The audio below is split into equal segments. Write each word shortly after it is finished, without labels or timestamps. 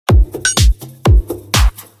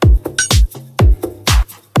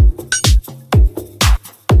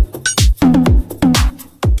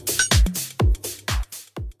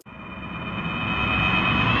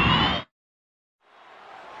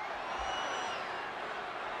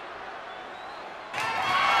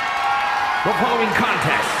The following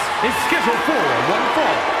contest is scheduled for one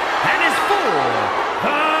fall and is for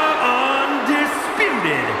the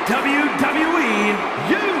undisputed WWE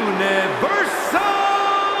Universal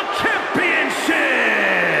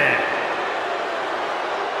Championship.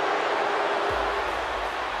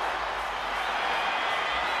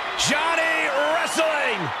 Johnny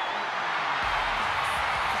Wrestling.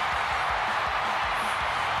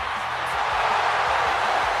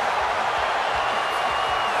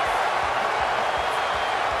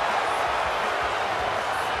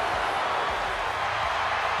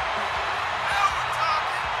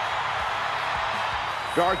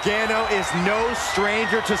 Gargano is no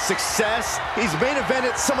stranger to success. He's main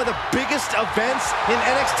evented some of the biggest events in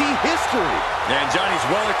NXT history. And Johnny's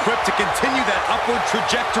well equipped to continue that upward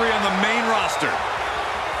trajectory on the main roster.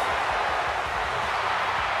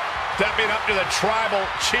 Stepping up to the tribal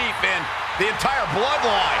chief and the entire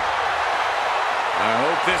bloodline. I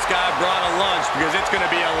hope this guy brought a lunch because it's going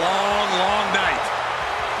to be a long, long night.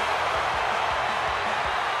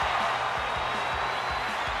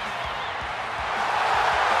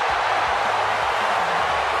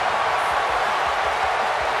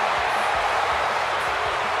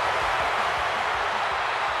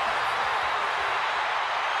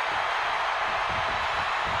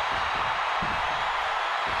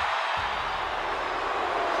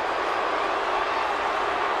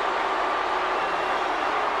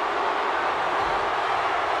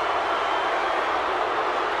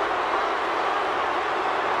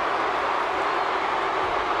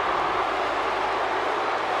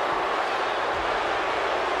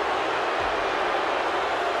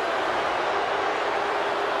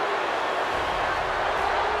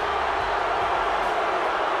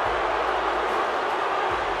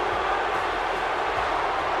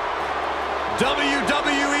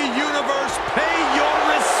 WWE Universe, pay your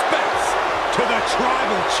respects to the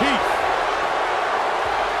Tribal Chief.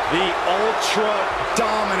 The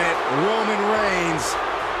ultra-dominant Roman Reigns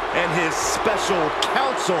and his special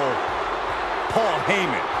counsel, Paul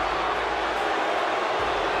Heyman.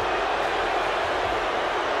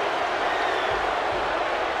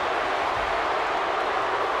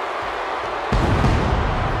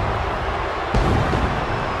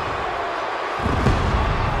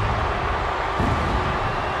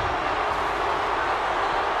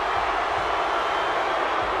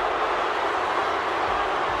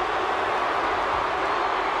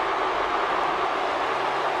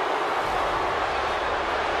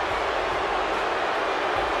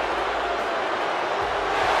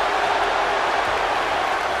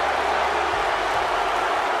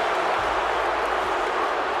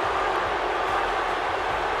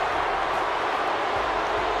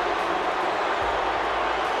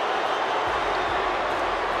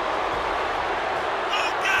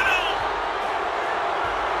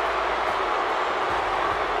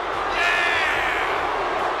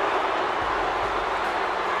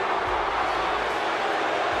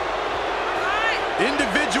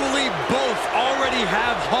 Individually, both already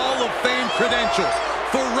have Hall of Fame credentials.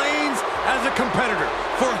 For Reigns as a competitor,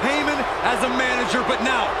 for Heyman as a manager, but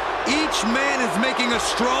now each man is making a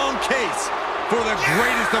strong case for the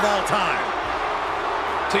greatest of all time.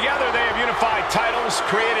 Together they have unified titles,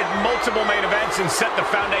 created multiple main events, and set the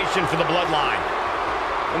foundation for the bloodline.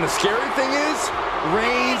 And the scary thing is,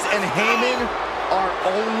 Reigns and Heyman are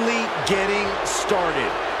only getting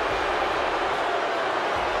started.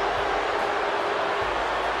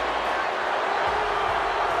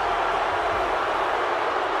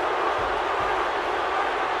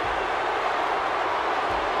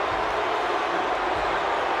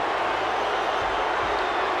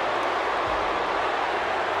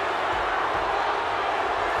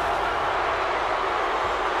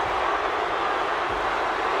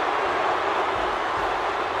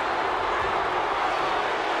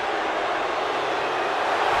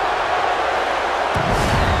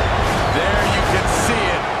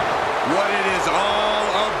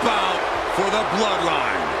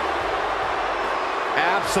 Bloodline.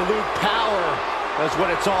 Absolute power is what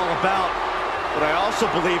it's all about, but I also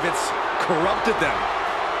believe it's corrupted them.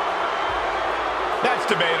 That's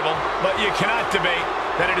debatable, but you cannot debate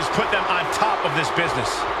that it has put them on top of this business.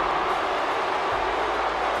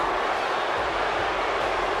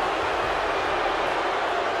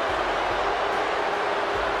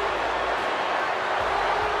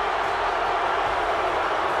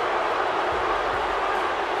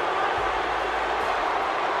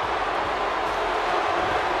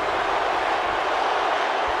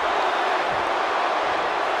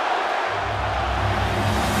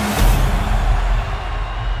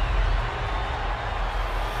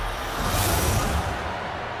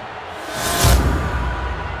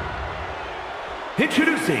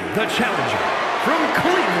 Introducing the challenger from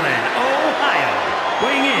Cleveland, Ohio,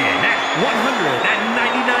 weighing in at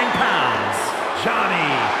 199 pounds,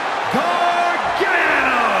 Johnny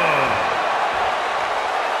Gargano.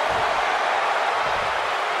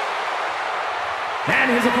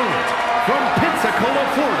 And his opponent from Pensacola,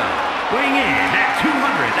 Florida, weighing in at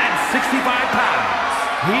 265 pounds,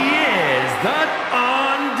 he is the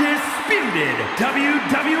undisputed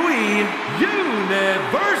WWE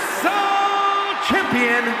Universal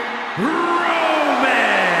Champion, Roman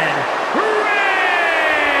Reigns.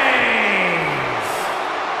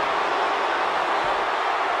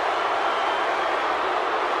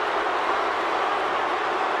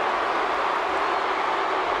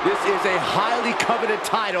 This is a highly coveted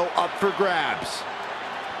title up for grabs.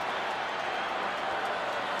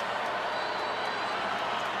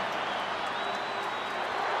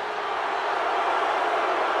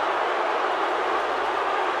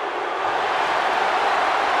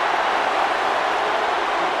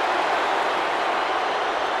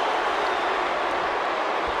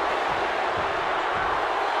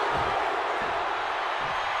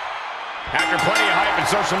 After plenty of hype and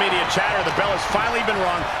social media chatter, the bell has finally been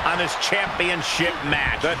rung on this championship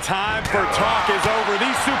match. The time for talk is over.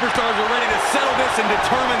 These superstars are ready to settle this and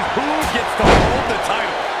determine who gets to hold the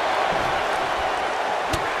title.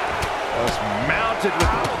 Was mounted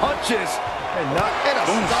with punches and a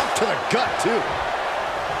stomp to the gut, too.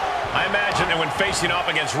 I imagine that when facing off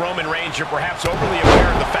against Roman Reigns, you're perhaps overly aware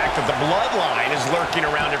of the fact that the bloodline is lurking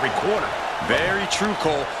around every corner. Very true,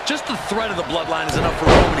 Cole. Just the threat of the bloodline is enough for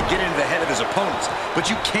Roman to get into the head of his opponents. But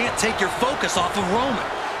you can't take your focus off of Roman.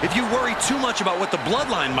 If you worry too much about what the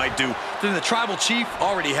bloodline might do, then the tribal chief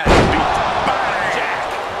already has you beat. Jack.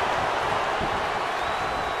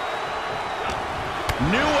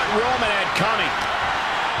 Knew what Roman had coming.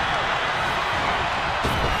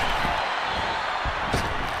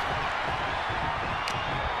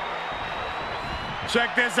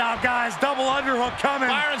 Check this out, guys. Double underhook coming.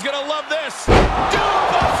 Byron's gonna love this.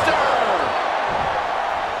 Doombuster!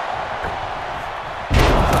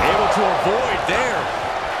 Able to avoid there.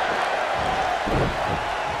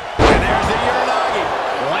 And there's the Uranagi.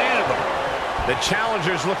 Landed them. The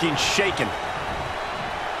challenger's looking shaken.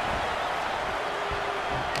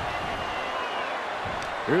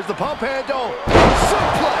 Here's the pump handle.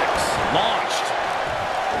 Suplex. Launched.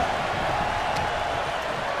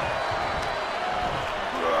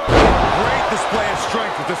 Display of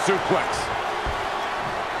strength with the suplex.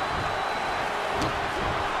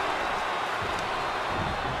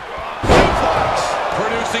 Suplex!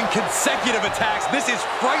 Producing consecutive attacks. This is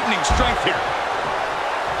frightening strength here.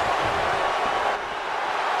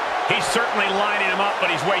 He's certainly lining him up, but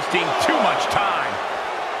he's wasting too much time.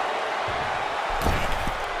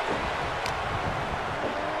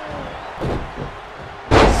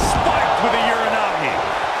 Spiked with a Uranagi.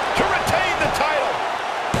 To retain the title.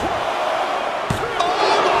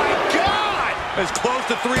 As close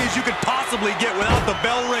to 3 as you could possibly get without the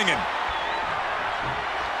bell ringing.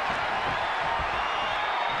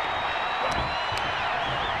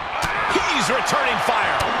 He's returning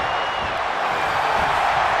fire.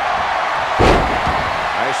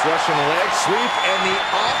 Nice Russian leg sweep, and the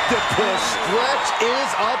octopus stretch is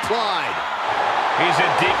applied. He's in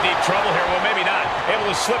deep, deep trouble here. Well, maybe not. Able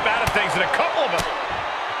to slip out of things, and a couple of them.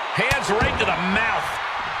 Hands right to the mouth.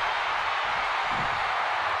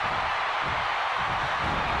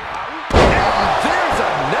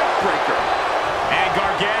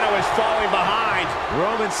 Gargano is falling behind.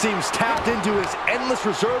 Roman seems tapped into his endless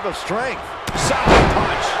reserve of strength. Solid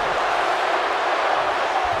punch.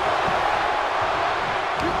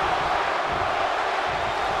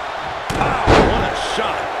 Wow, what a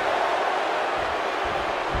shot.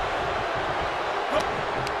 What a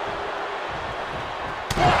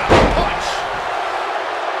punch.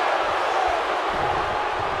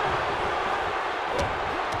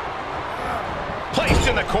 Placed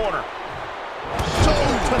in the corner.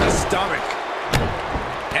 To the stomach.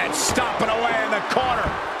 And stomping away in the corner.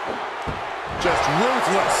 Just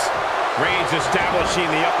ruthless. Reigns establishing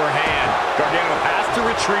the upper hand. Gargano has to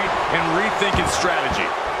retreat and rethink his strategy.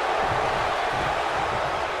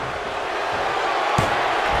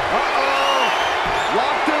 Uh-oh!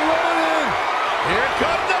 Locked and loaded! Here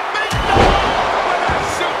comes the big dog with a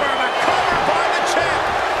super cover by the champ.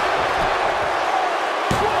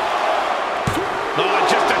 Oh,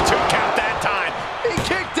 just a 2 count that time. He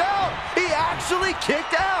kicked out! He actually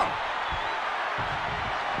kicked out!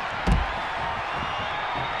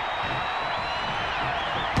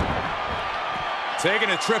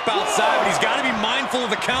 Taking a trip outside, but he's got to be mindful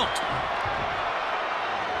of the count.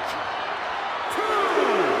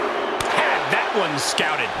 Had that that one's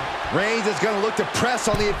scouted. Reigns is going to look to press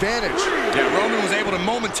on the advantage. Yeah, Roman was able to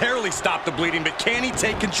momentarily stop the bleeding, but can he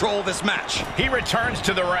take control of this match? He returns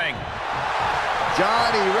to the ring.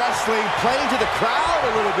 Johnny wrestling, playing to the crowd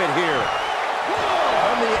a little bit here.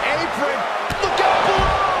 On the apron, look out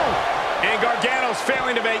below! And Gargano's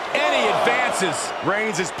failing to make any advances.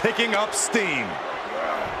 Reigns is picking up steam.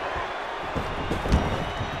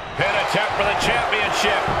 Pin attempt for the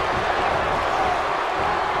championship.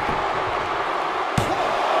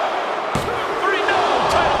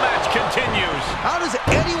 Title match continues. How does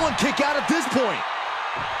anyone kick out at this point?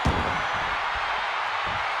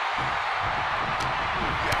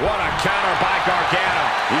 What a counter by Gargano.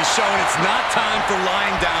 He's showing it's not time for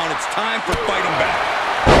lying down, it's time for fighting back.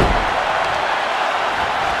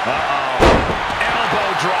 Elbow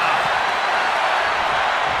drop.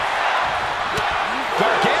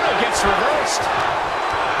 Gargano gets reversed.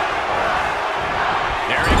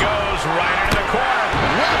 There he goes, right into the corner.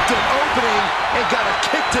 Left an opening and got a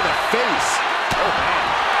kick to the face. Oh, man.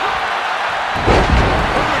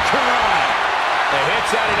 The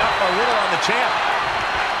hits added up a little on the champ.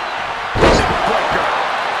 Neckbreaker.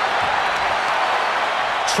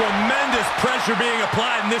 Tremendous pressure being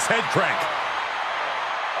applied in this head crank.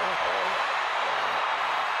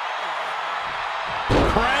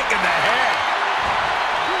 Crank in the head.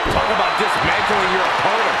 Talk about dismantling your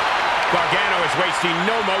opponent. Gargano is wasting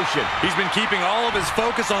no motion. He's been keeping all of his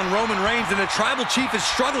focus on Roman Reigns, and the Tribal Chief has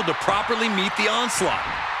struggled to properly meet the onslaught.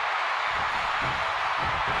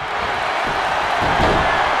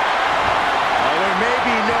 There may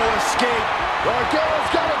be no escape.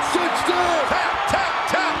 Gargano's got it cinched in. Tap,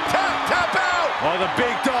 tap, tap, tap, tap out. Oh, the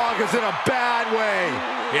big dog is in a bad way.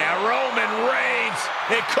 Yeah, Roman Reigns.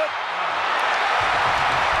 It could...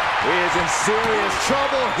 He is in serious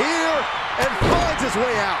trouble here and finds his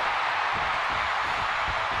way out.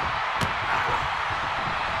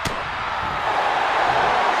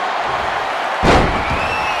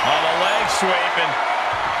 Oh, the leg sweeping.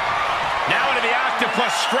 Now into the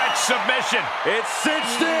octopus stretch submission. It's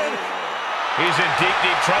cinched in. He's in deep,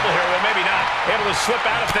 deep trouble here. Well, maybe not. Able to slip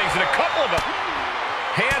out of things, and a couple of them.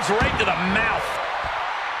 Hands right to the mouth.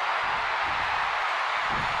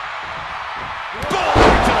 Boom!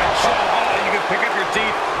 To the jaw. Oh, you can pick up your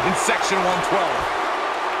teeth in section 112.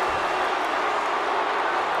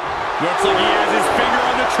 Looks like he has his finger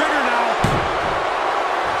on the trigger now.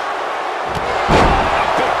 A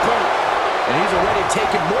big boot. And he's already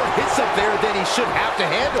taken more hits up there than he should have to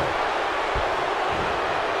handle.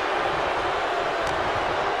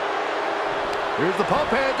 Here's the pump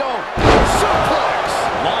handle. Suplex.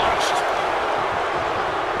 Launched.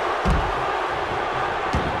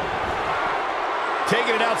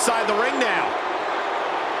 Taking it outside the ring now.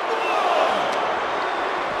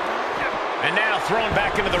 And now thrown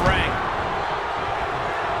back into the ring.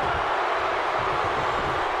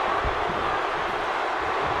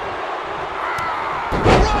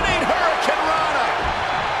 Running Hurricane Rana.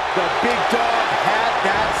 The big dog had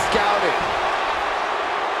that scouted.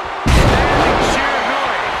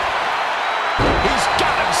 He's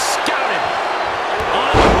got him scouted. On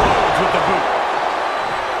the road with the boot.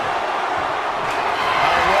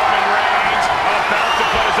 Roman Reigns about to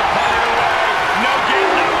put his opponent away. No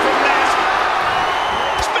getting up from this.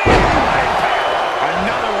 Spinning impact.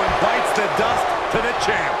 Another one bites the dust to the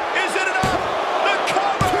champ. Is it enough? The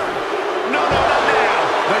cover. No, not now.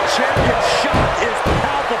 The champion's shot is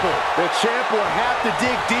palpable. The champ will have to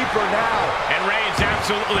dig deeper now. And Reigns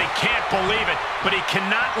absolutely can't believe it, but he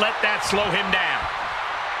cannot let that slow him down.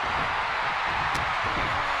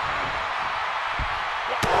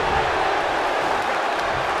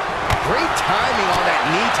 Great timing on that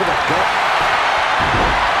knee to the gut.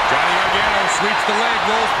 Johnny Gargano sweeps the leg,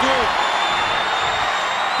 rolls through.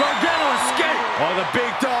 Gargano escaped. Oh, the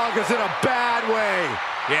big dog is in a bad way.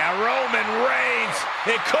 Yeah, Roman Reigns.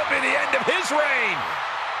 It could be the end of his reign.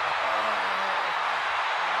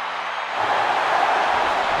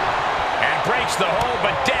 And breaks the hold,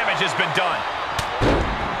 but damage has been done.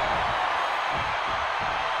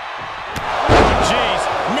 Oh, jeez.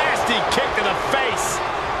 Nasty kick to the face.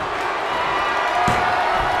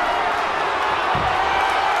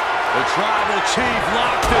 The Tribal Chief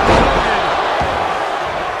locked and loaded.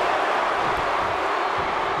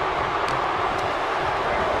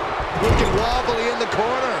 Looking wobbly in the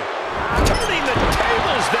corner. Turning the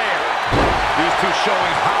tables there. These two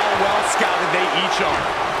showing how well scouted they each are.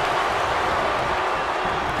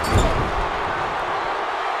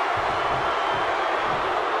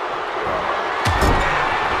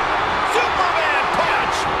 Superman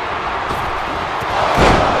punch.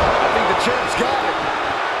 I think the champ's got it.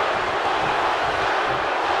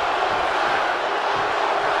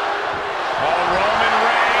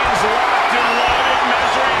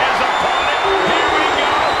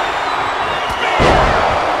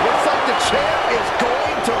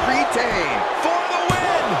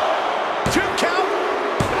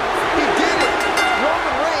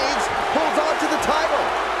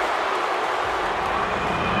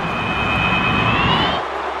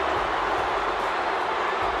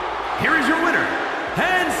 winner,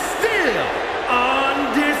 and still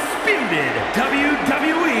undisputed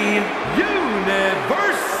WWE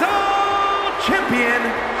Universal Champion,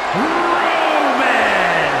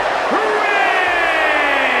 Roman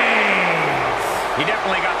Reigns! He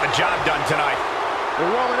definitely got the job done tonight. The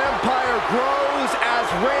Roman Empire grows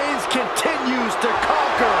as Reigns continues to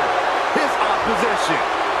conquer his opposition.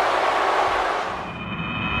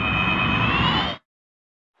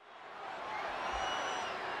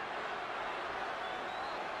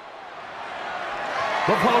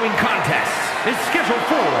 The following contest is scheduled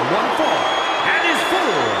for one fall and is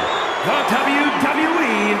for the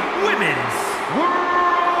WWE Women's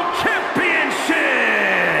World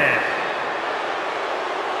Championship.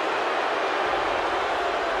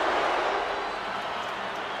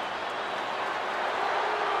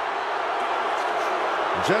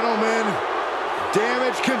 Gentlemen,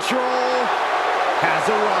 Damage Control has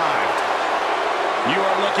arrived. You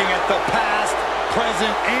are looking at the past,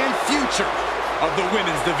 present, and future of the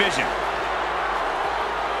women's division.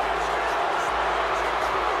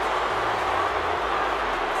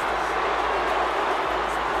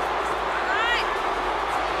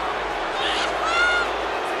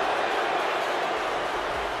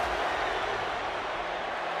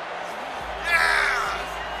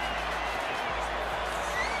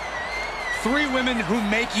 Three women who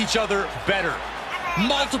make each other better.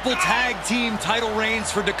 Multiple tag team title reigns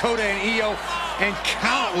for Dakota and Io, and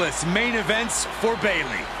countless main events for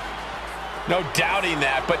Bayley. No doubting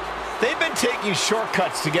that, but they've been taking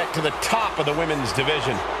shortcuts to get to the top of the women's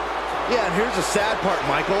division. Yeah, and here's the sad part,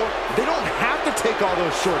 Michael. They don't have to take all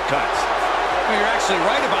those shortcuts. Well, you're actually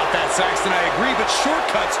right about that, Saxton. I agree, but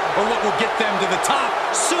shortcuts are what will get them to the top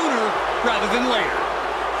sooner rather than later.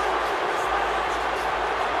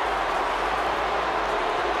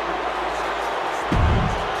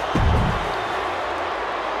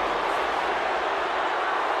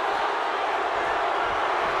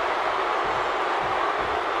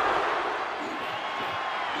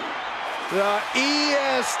 The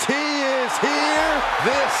EST is here.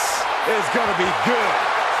 This is going to be good.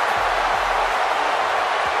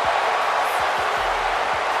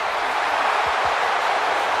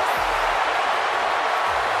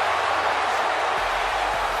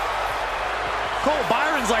 Cole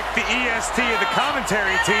Byron's like the EST of the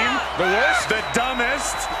commentary team. The worst, the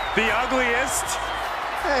dumbest, the ugliest.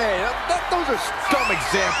 Hey, those are dumb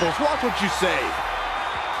examples. Watch what you say.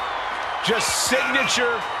 Just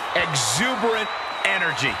signature, exuberant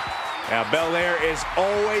energy. Now, Bel-Air is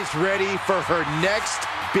always ready for her next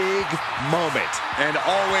big moment. And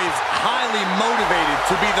always highly motivated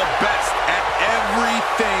to be the best at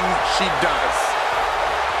everything she does.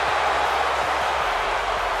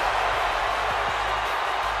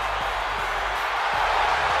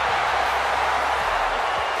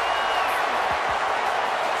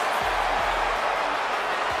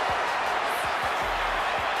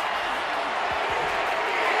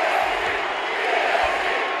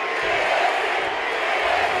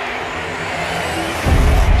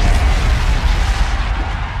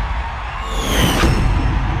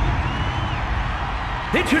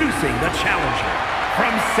 Introducing the challenger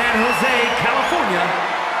from San Jose, California,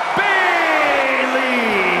 Bayley.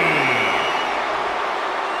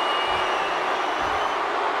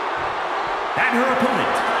 And her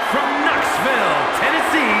opponent from Knoxville,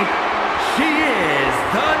 Tennessee, she is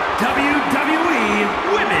the WWE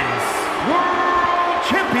Women's World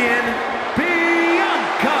Champion,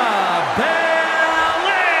 Bianca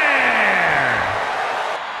Bel-Air.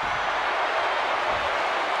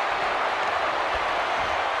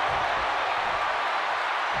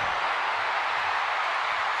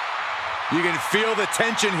 You can feel the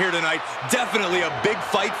tension here tonight. Definitely a big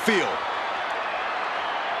fight feel.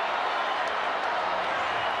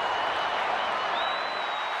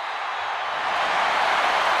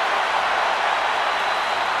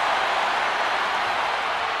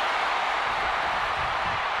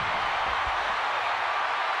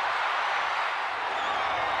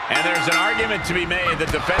 And there's an argument to be made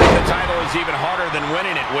that defending the title is even harder than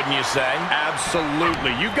winning it, wouldn't you say?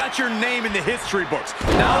 Absolutely. You've got your name in the history books.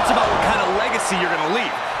 Now it's about what kind of legacy you're going to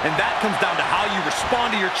leave. And that comes down to how you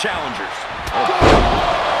respond to your challengers.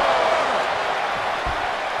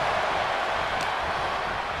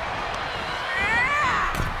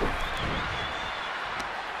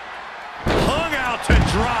 Hung out to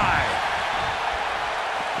dry.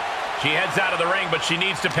 She heads out of the ring, but she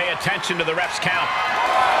needs to pay attention to the ref's count.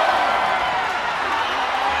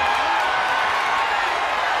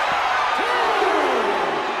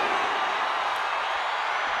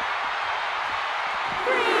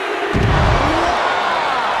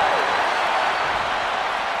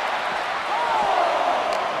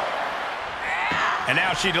 And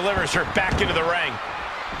now she delivers her back into the ring.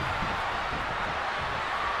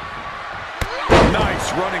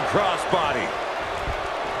 Nice running crossbody.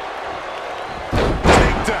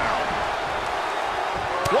 Takedown.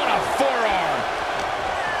 What a forearm.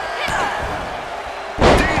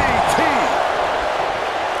 DDT.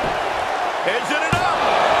 Is it enough?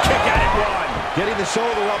 Kick out at one. Getting the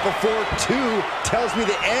shoulder up before 2 tells me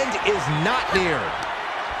the end is not near.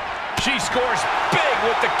 She scores big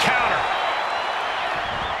with the counter.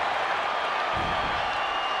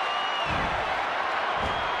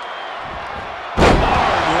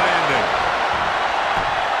 Hard landing.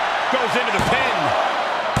 Goes into the pin.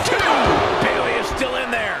 2. Bayley is still in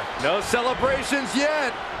there. No celebrations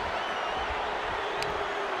yet.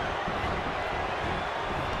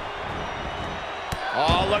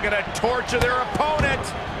 Oh, look at her torture their opponent.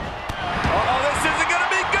 Oh, this isn't going to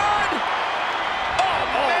be good. Oh,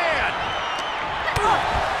 man.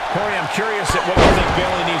 Corey, I'm curious at what you think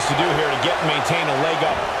Bayley needs to do here to get and maintain a leg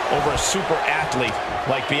up over a super athlete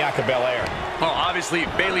like Bianca Bel-Air. Well, obviously,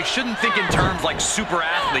 Bayley shouldn't think in terms like super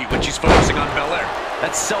athlete when she's focusing on Bel-Air.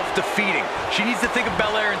 That's self-defeating. She needs to think of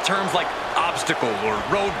Bel-Air in terms like obstacle or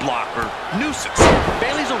roadblock or nuisance.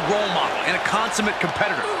 Bayley's a role model and a consummate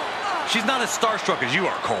competitor. She's not as starstruck as you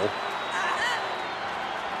are, Cole.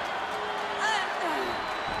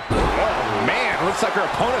 Oh, man, looks like her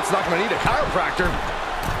opponent's not going to need a chiropractor.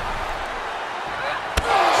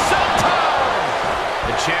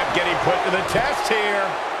 The champ getting put to the test here.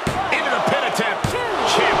 Into the pin attempt.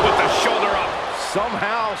 Champ with the shoulder up.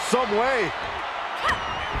 Somehow, some way.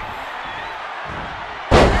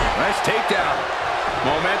 Nice takedown.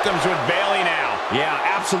 Momentum's with Bayley now. Yeah,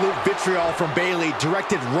 absolute vitriol from Bayley,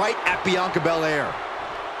 directed right at Bianca Belair.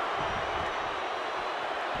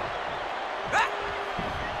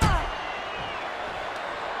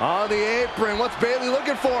 On the apron, what's Bayley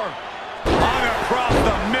looking for? Hung across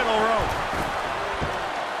the middle rope.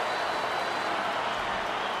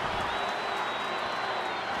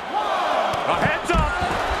 A heads up.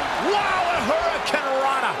 Wow, a hurricane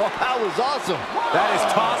rana. Oh, that was awesome. That is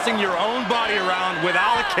tossing your own body around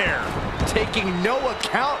without a care. Taking no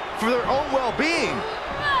account for their own well-being.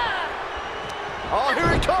 Oh,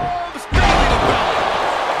 here it comes. Bayley to belly.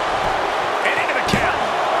 And into the count.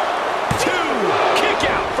 2. Kick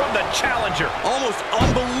out from the challenger. Almost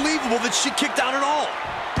unbelievable that she kicked out at all.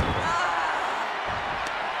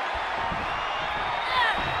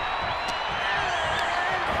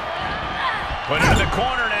 Put it in the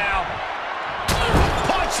corner now.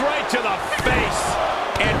 Punch right to the face.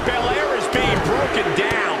 And Bel-Air is being broken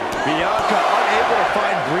down. Bianca unable to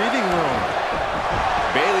find breathing room.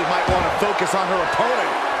 Bayley might want to focus on her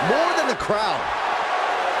opponent more than the crowd.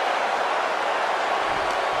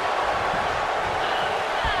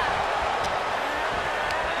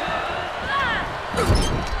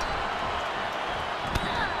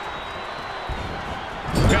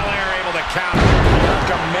 Bel-Air able to counter.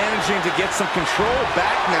 Bianca managing to get some control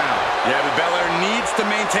back now. Yeah, but Bel-Air needs to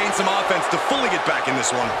maintain some offense to fully get back in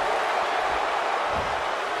this one.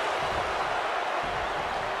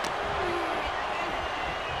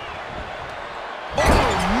 Oh,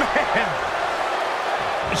 man.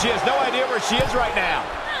 She has no idea where she is right now.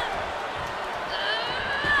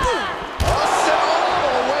 Sent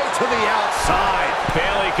all the way to the outside.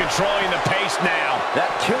 Bayley controlling the pace now. That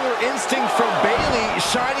killer instinct from Bayley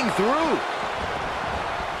shining through.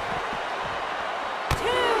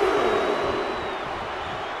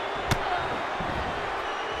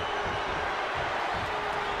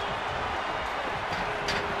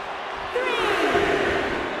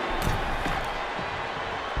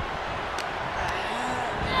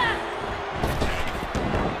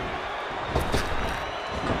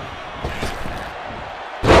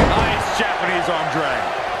 Japanese arm drag.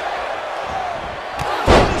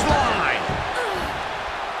 Clothesline.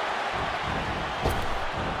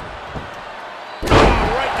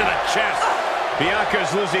 Oh, right to the chest.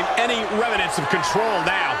 Bianca's losing any remnants of control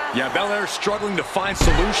now. Yeah, Bel-Air struggling to find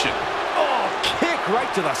solution. Oh, kick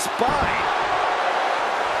right to the spine.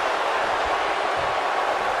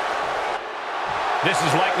 This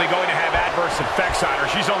is likely going to have adverse effects on her.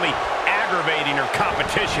 She's only aggravating her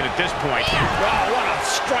competition at this point. Wow, what a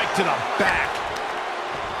strike to the back.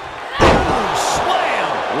 Boom, slam.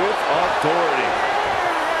 With authority.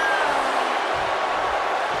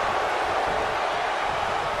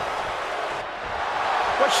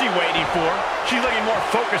 What's she waiting for? She's looking more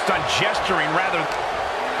focused on gesturing rather.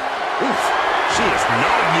 Oof, she is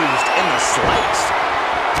not amused in the slightest.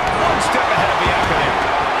 One step ahead of Bianca there.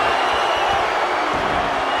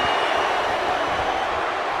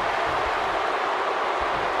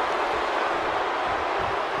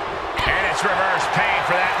 Reverse pain.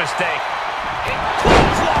 for that mistake.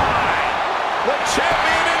 Clothesline! The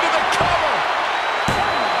champion into the cover!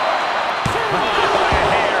 By a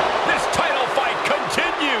hair, this title fight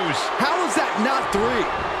continues! How is that not 3?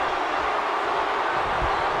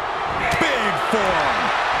 Big form!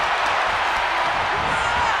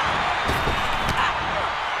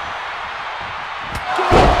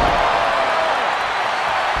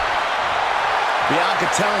 Bianca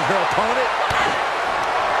telling her opponent,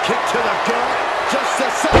 kick to the gut, just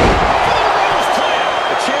a second.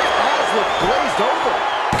 The champ's eyes look glazed over.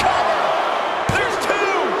 Cover! There's 2!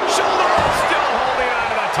 Shoulder roll still holding on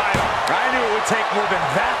to the title. I knew it would take more than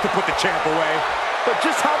that to put the champ away. But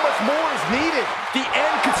just how much more is needed? The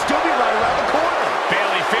end could still be right around the corner.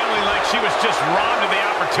 Bayley feeling like she was just robbed of the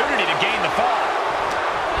opportunity to gain the fall.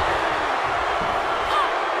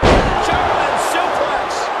 German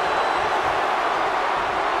suplex!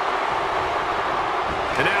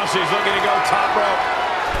 And now she's looking to go top rope.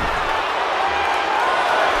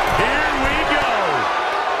 Here we go.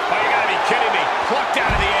 Oh, you gotta be kidding me. Plucked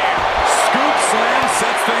out of the air. Scoop slam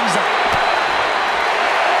sets things up.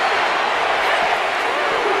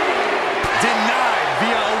 Denied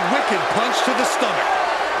via a wicked punch to the stomach.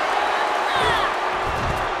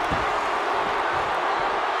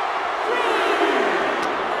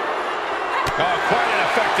 Oh, quite an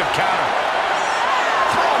effective counter.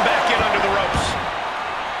 Thrown back in under the ropes.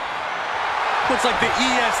 Looks like the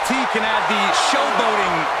EST can add the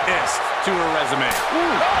showboating-ist to her resume.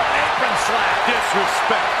 Apron slap.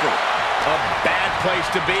 Disrespectful. A bad place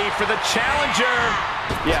to be for the challenger.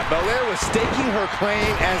 Yeah, Bel-Air was staking her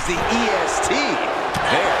claim as the EST.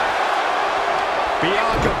 There.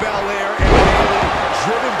 Bianca Bel-Air and Bayley,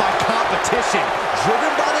 driven by competition,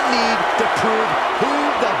 driven by the need to prove who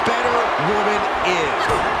the better woman is.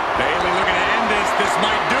 Bayley looking to end this. This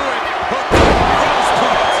might do it. Hook to the cross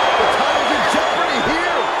punch. The title's in jeopardy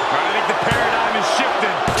here. I think the paradigm is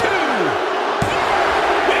shifted. 2.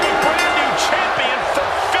 We have a brand new champion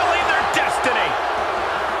fulfilling their destiny.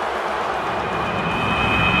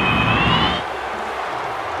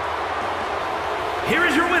 Here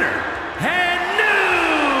is your winner, and new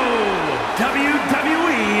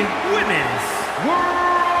WWE Women's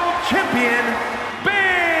World Champion,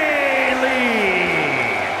 Bayley.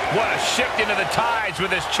 What a shift into the tides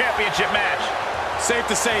with this championship match. Safe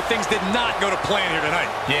to say things did not go to plan here tonight.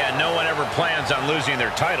 Yeah, no one ever plans on losing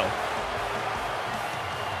their title.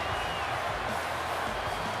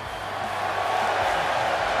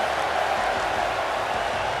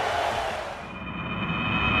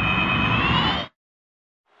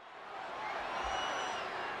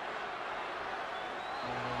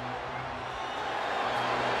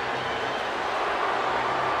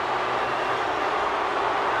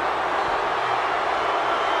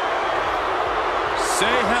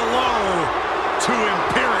 Say hello to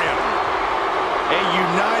Imperium. A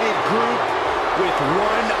united group with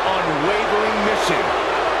one unwavering mission: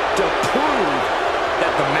 to prove that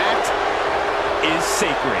the mat is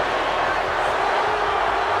sacred.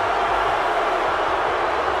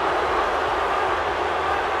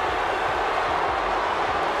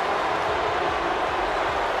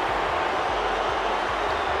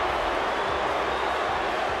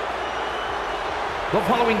 The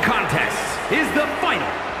following contest is the final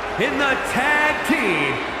in the Tag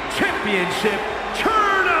Team Championship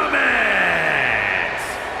Tournament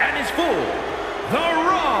and is for the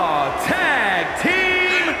Raw Tag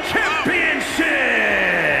Team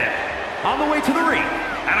Championship. On the way to the ring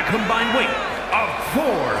at a combined weight of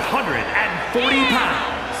 440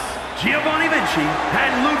 pounds, Giovanni Vinci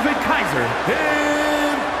and Ludwig Kaiser,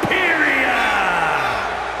 Imperium.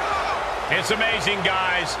 It's amazing,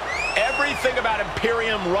 guys. Everything about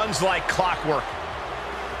Imperium runs like clockwork.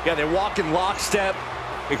 Yeah, they walk in lockstep,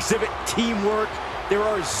 exhibit teamwork. There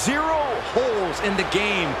are 0 holes in the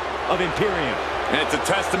game of Imperium. And it's a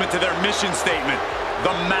testament to their mission statement.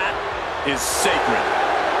 The mat is sacred.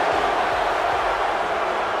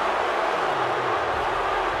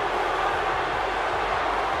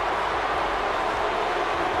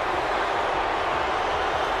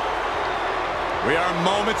 We are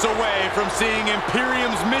moments away from seeing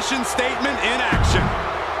Imperium's mission statement in action.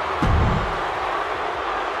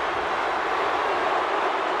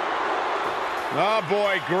 Oh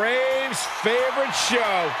boy, Graves' favorite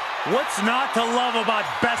show. What's not to love about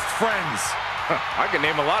best friends? I can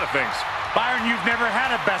name a lot of things. Byron, you've never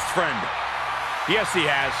had a best friend. Yes, he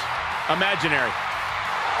has. Imaginary.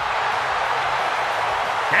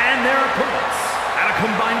 And their opponents at a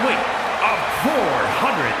combined weight of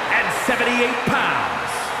 478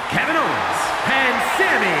 pounds, Kevin Owens and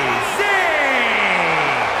Sami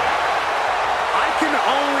Zayn. I can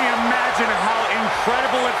only imagine how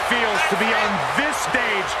incredible it feels to be on this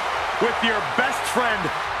stage with your best friend,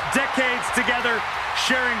 decades together,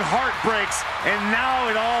 sharing heartbreaks, and now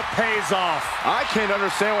it all pays off. I can't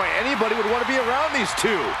understand why anybody would want to be around these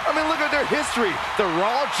two. I mean, look at their history. The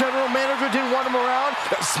Raw general manager didn't want them around.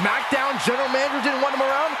 The SmackDown general manager didn't want them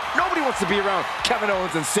around. Nobody wants to be around Kevin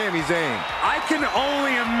Owens and Sami Zayn. I can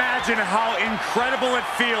only imagine how incredible it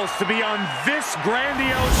feels to be on this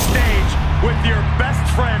grandiose stage with your best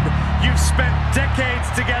friend. You've spent decades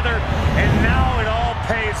together, and now it all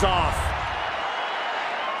pays off.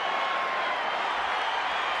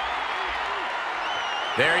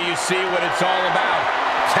 There you see what it's all about.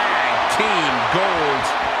 Tag Team Gold.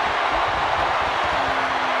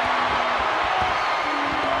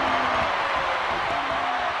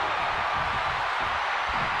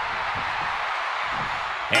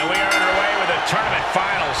 And we are underway with the tournament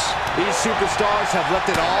finals. These superstars have left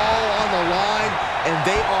it all on the line, and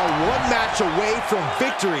they are one match away from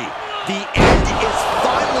victory. The end is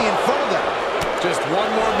finally in front of them. Just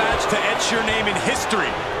one more match to etch your name in history.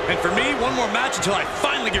 And for me, one more match until I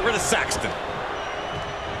finally get rid of Saxton.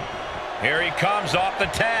 Here he comes off the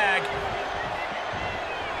tag.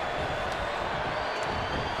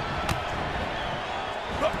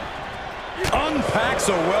 Unpacks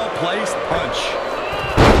a well-placed punch.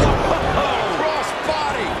 Cross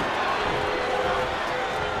body.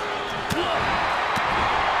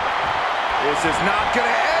 This is not going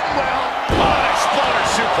to end well. Oh, exploder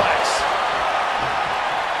suplex.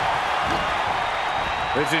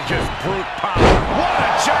 This is just brute power. What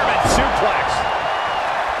a German suplex.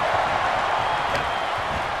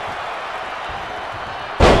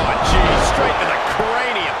 Oh, geez, straight to the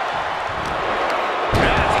cranium.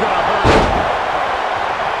 That's gonna hurt.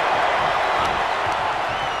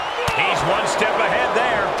 He's one step ahead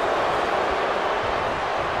there.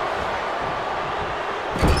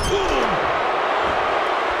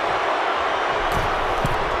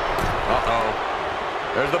 Uh-oh.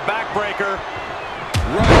 There's the backbreaker.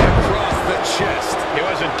 Right across the chest. He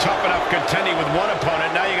wasn't tough enough contending with one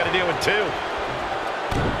opponent. Now you got to deal with two.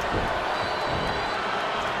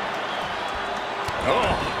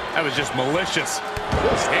 Oh, that was just malicious.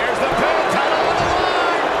 Here's the pin, title on the line.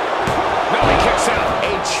 No, he kicks out.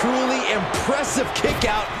 A truly impressive kick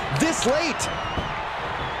out this late.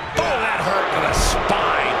 Oh, that hurt to the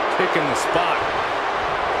spine. Picking the spot.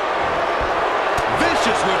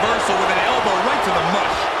 Vicious reversal with an elbow right to the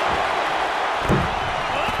mush.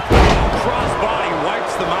 Crossbody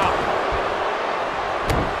wipes them out.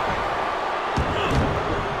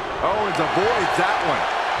 Owens avoids that one.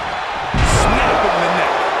 Snapping the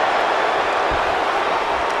neck.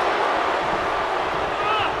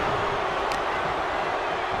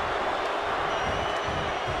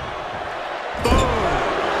 Boom.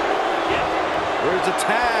 There's a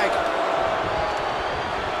tag.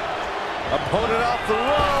 Opponent off the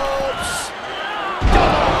ropes.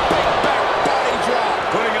 Big back body drop.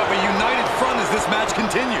 Putting up a united front as this match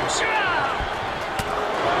continues.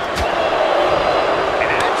 An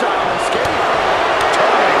agile escape.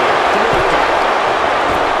 Turning through.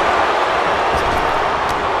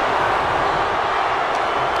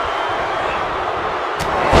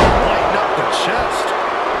 Lighten up the chest.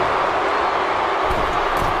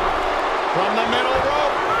 From the middle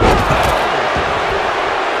rope.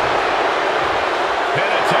 Pin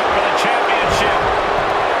attempt for the championship.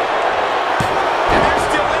 And they're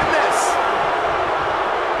still in this.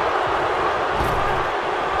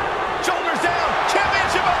 Shoulders down.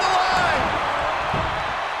 Championship on the line.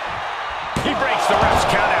 He breaks the ref's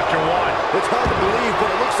count after one. It's hard to believe, but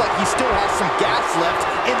it looks like he still has some gas left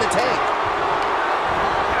in the tank.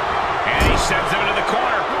 And he sends him into the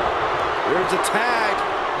corner. There's a tag.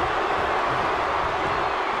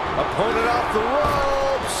 Opponent off the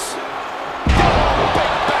ropes.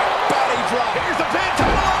 Big back body drop. Here's the pin,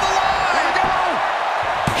 title on the line. There you go.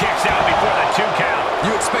 Kicks out before the 2 count.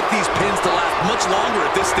 You expect these pins to last much longer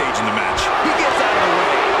at this stage in the match. He gets out of the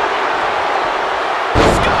way.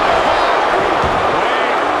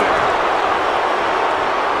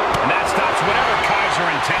 And that stops whatever Kaiser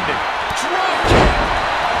intended. Drop kick.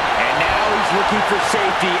 And now he's looking for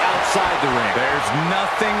safety outside the ring. There's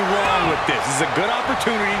nothing wrong with this. This is a good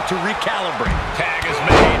opportunity to recalibrate. Tag is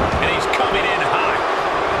made, and he's coming in high.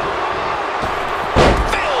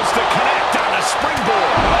 Fails to connect on the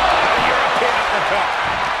springboard. Oh, European uppercut.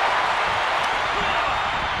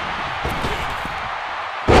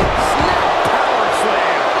 Snap power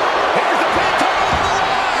slam. Here's the pin, title on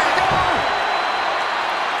the line.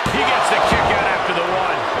 He gets the kick out after the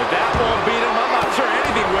one. If that won't beat him, I'm not sure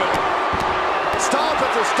anything will. Stomp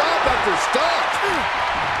after stomp after stomp.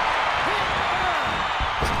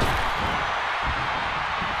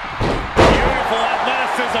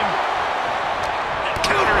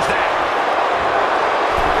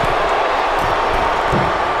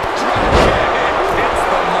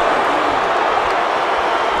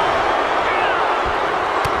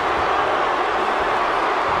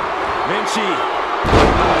 Vinci. Oh,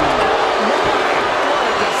 my. What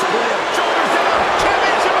a display of shoulders down.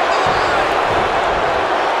 Championship on the line.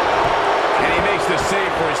 And he makes the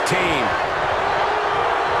save for his team.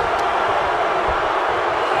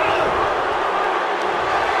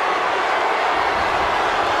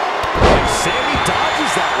 And Sammy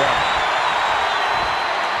dodges that one.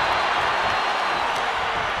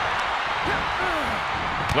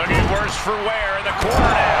 Looking worse for wear in the corner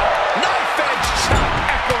now. Knife edge chop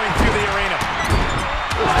echoing through the arena.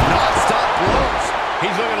 Non-stop blows.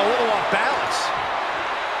 He's looking a little off balance.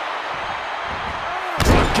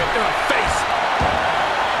 Drop kick to the face.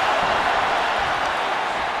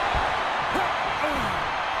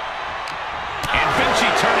 And Vinci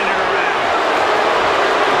turning it around.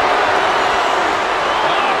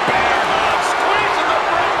 Oh, bear hug. Squeezing the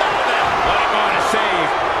breath out of them. Letting on a save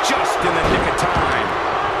just in the nick of time.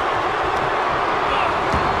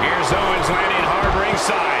 Here's Owens landing hard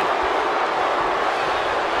ringside.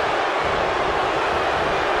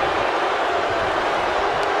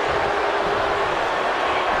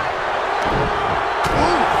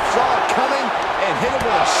 Ooh, saw it coming and hit him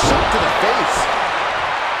with a shot to the face.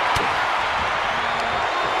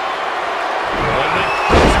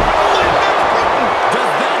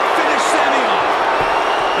 Does that finish Sammy off?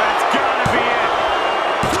 That's gotta be it.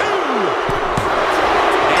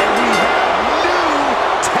 And we have new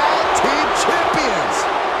tag team champions.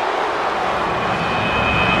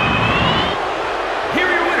 Here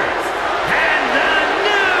are your winners, and the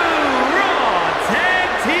new Raw Tag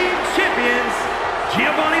Team Champions,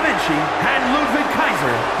 Giovanni Vinci and Ludwig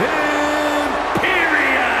Kaiser,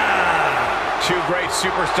 Imperium! Two great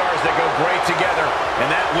superstars that go great together, and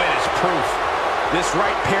that win is proof. This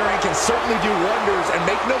right pairing can certainly do wonders, and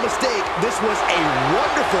make no mistake, this was a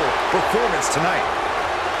wonderful performance tonight.